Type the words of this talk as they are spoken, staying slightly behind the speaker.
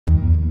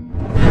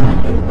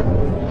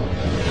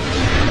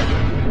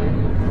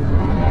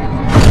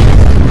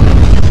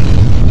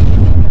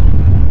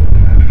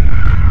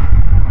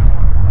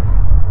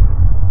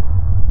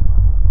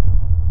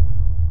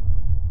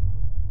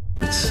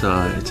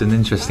It's an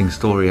interesting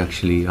story,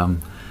 actually.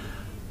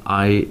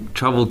 I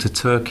travelled to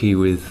Turkey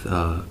with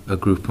a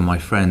group of my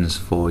friends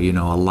for, a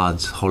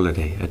lad's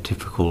holiday, a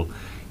typical,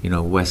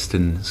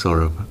 Western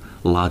sort of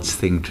lad's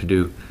thing to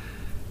do.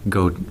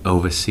 Go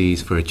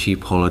overseas for a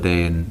cheap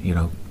holiday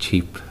and,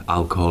 cheap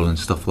alcohol and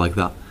stuff like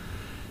that.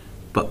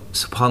 But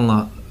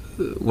subhanAllah,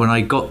 when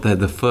I got there,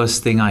 the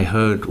first thing I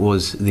heard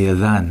was the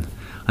adhan,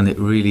 and it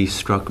really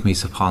struck me,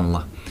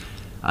 subhanAllah.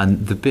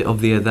 And the bit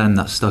of the adhan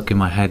that stuck in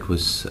my head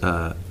was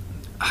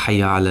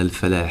Hayya ala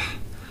al-falah,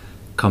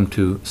 come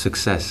to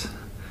success.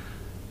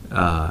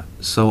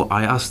 So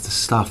I asked the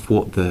staff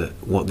what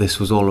this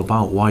was all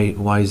about.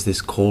 Why is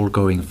this call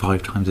going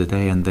 5 times a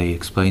day? And they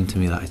explained to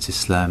me that it's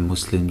Islam,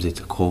 Muslims, it's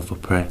a call for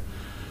prayer.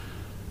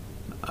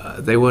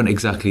 They weren't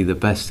exactly the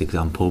best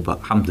example, but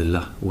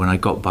alhamdulillah, when I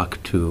got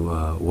back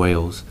to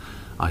Wales,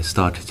 I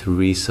started to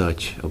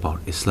research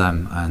about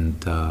Islam,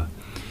 and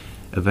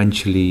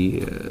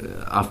eventually,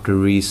 after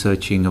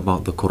researching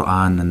about the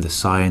Quran and the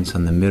science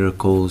and the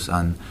miracles,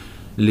 and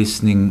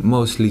listening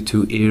mostly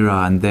to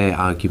Era and their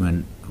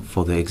argument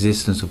for the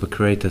existence of a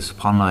creator,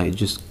 subhanAllah, it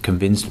just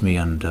convinced me,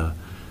 and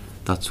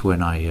that's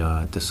when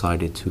I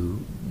decided to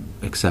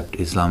accept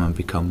Islam and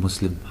become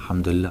Muslim,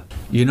 alhamdulillah.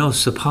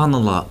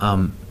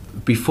 Subhanallah,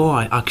 before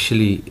I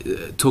actually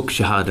took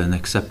Shahada and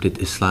accepted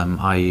Islam,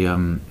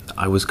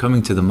 I was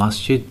coming to the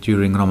masjid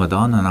during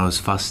Ramadan, and I was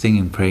fasting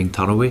and praying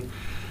Taraweeh,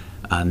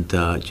 and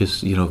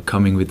just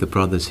coming with the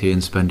brothers here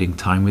and spending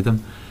time with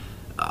them.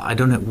 I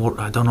don't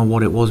know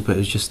what it was, but it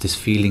was just this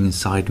feeling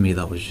inside me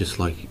that was just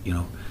like,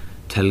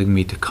 telling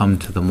me to come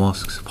to the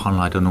mosque. SubhanAllah,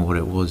 I don't know what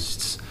it was.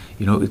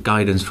 It's,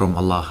 guidance from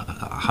Allah,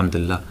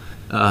 alhamdulillah.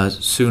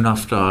 Soon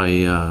after I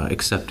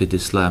accepted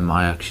Islam,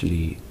 I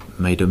actually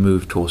made a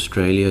move to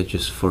Australia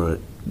just for a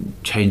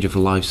change of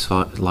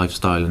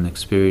lifestyle and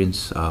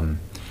experience.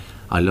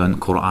 I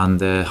learned Quran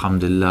there,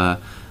 alhamdulillah.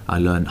 I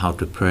learned how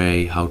to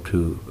pray, how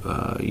to,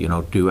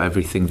 do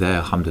everything there,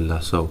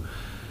 alhamdulillah. So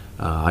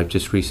I've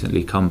just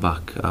recently come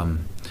back.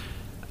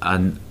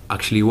 And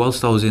actually,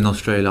 whilst I was in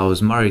Australia, I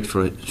was married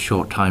for a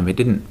short time. It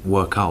didn't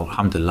work out,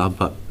 alhamdulillah,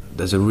 but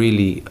there's a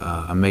really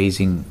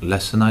amazing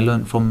lesson I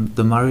learned from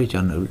the marriage,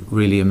 and a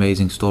really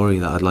amazing story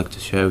that I'd like to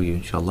share with you,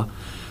 inshallah.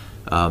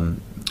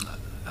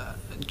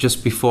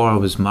 Just before I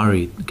was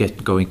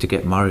going to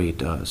get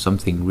married,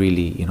 something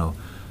really,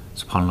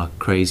 subhanAllah,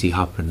 crazy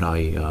happened.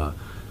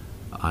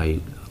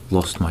 I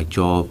lost my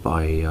job,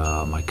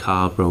 my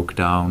car broke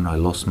down, I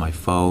lost my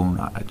phone,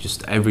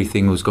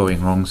 everything was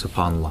going wrong,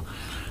 subhanAllah.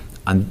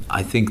 And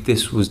I think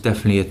this was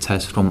definitely a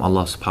test from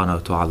Allah subhanahu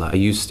wa ta'ala. Are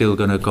you still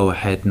going to go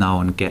ahead now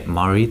and get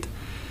married?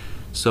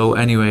 So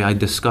anyway, I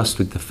discussed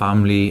with the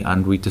family,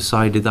 and we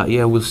decided that,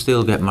 yeah, we'll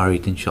still get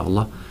married,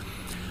 inshallah.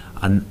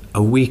 And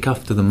a week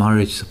after the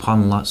marriage,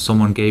 subhanAllah,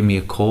 someone gave me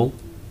a call.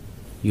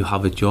 You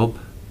have a job.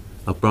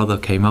 A brother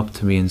came up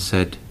to me and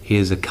said,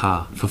 here's a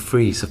car for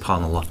free,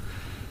 subhanAllah.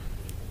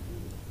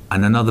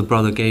 And another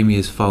brother gave me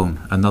his phone.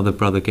 Another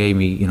brother gave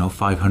me,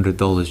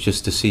 $500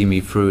 just to see me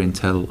through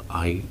until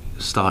I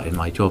started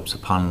my job,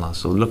 subhanAllah.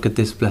 So look at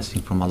this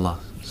blessing from Allah,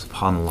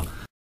 subhanAllah.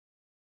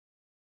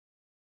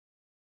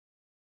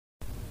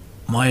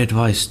 My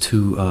advice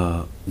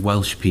to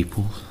Welsh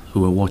people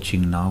who are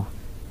watching now,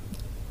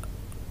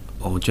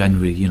 or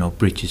generally,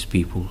 British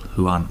people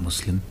who aren't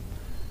Muslim,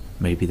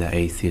 maybe they're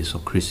atheist or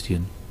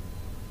Christian.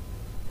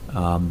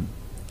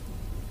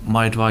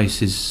 My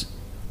advice is,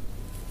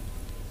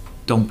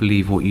 don't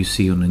believe what you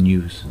see on the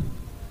news,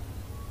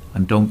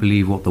 and don't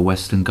believe what the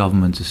Western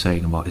governments are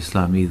saying about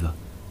Islam either.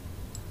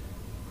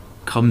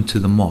 Come to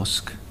the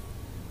mosque,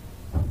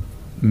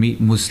 meet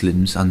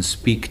Muslims, and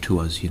speak to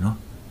us.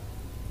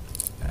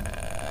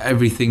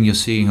 Everything you're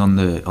seeing on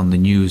the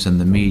news and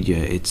the media,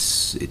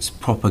 it's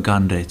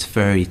propaganda, it's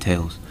fairy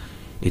tales,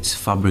 it's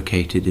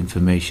fabricated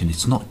information.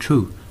 It's not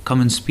true. Come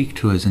and speak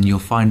to us, and you'll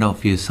find out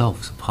for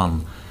yourself,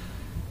 subhanAllah.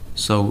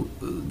 So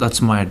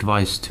that's my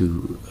advice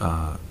to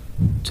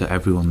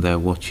everyone there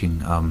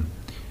watching.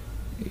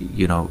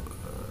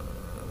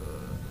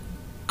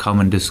 Come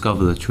and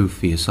discover the truth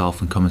for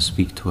yourself, and come and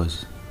speak to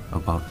us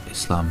about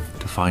Islam,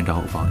 to find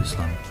out about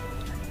Islam.